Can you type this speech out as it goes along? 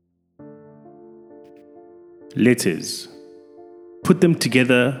Letters. Put them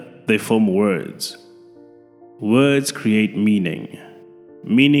together, they form words. Words create meaning.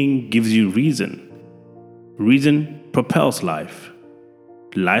 Meaning gives you reason. Reason propels life.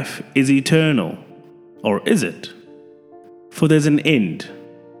 Life is eternal. Or is it? For there's an end.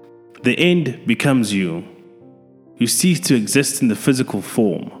 The end becomes you. You cease to exist in the physical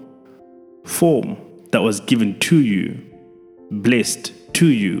form. Form that was given to you, blessed to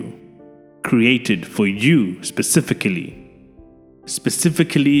you, created for you specifically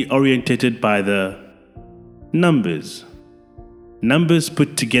orientated by the numbers. Numbers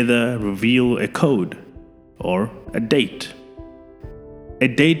put together reveal a code or a date. A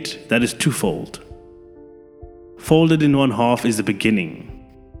date that is twofold. Folded in one half is the beginning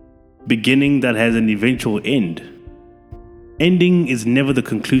that has an eventual end. Ending is never the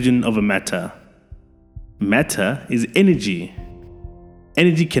conclusion of a matter. Matter is energy.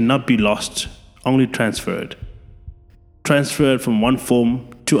 Energy cannot be lost, only transferred. Transferred from one form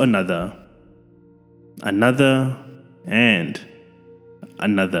to another. Another and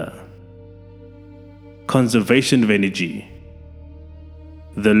another. Conservation of energy.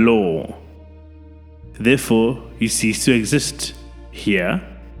 The law. Therefore, you cease to exist here,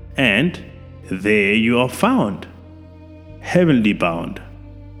 and there you are found. Heavenly bound.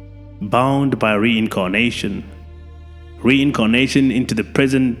 Bound by reincarnation. Reincarnation into the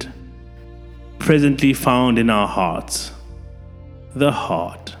present, presently found in our hearts. The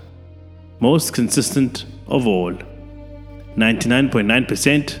heart. Most consistent of all.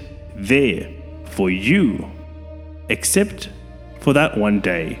 99.9% there for you. Except for that one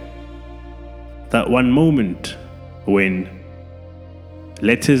day. That one moment when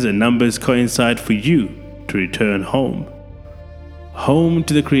letters and numbers coincide for you to return home. Home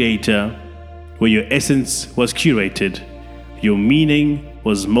to the Creator, where your essence was curated, your meaning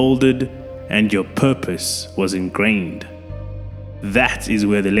was molded, and your purpose was ingrained. That is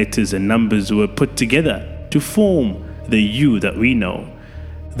where the letters and numbers were put together to form the you that we know,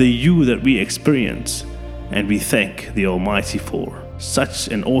 the you that we experience, and we thank the Almighty for such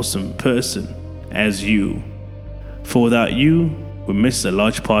an awesome person as you. For without you, we miss a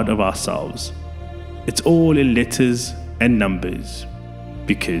large part of ourselves. It's all in letters and numbers,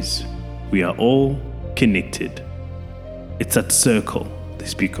 because we are all connected. It's that circle they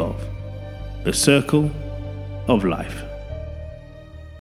speak of, the circle of life.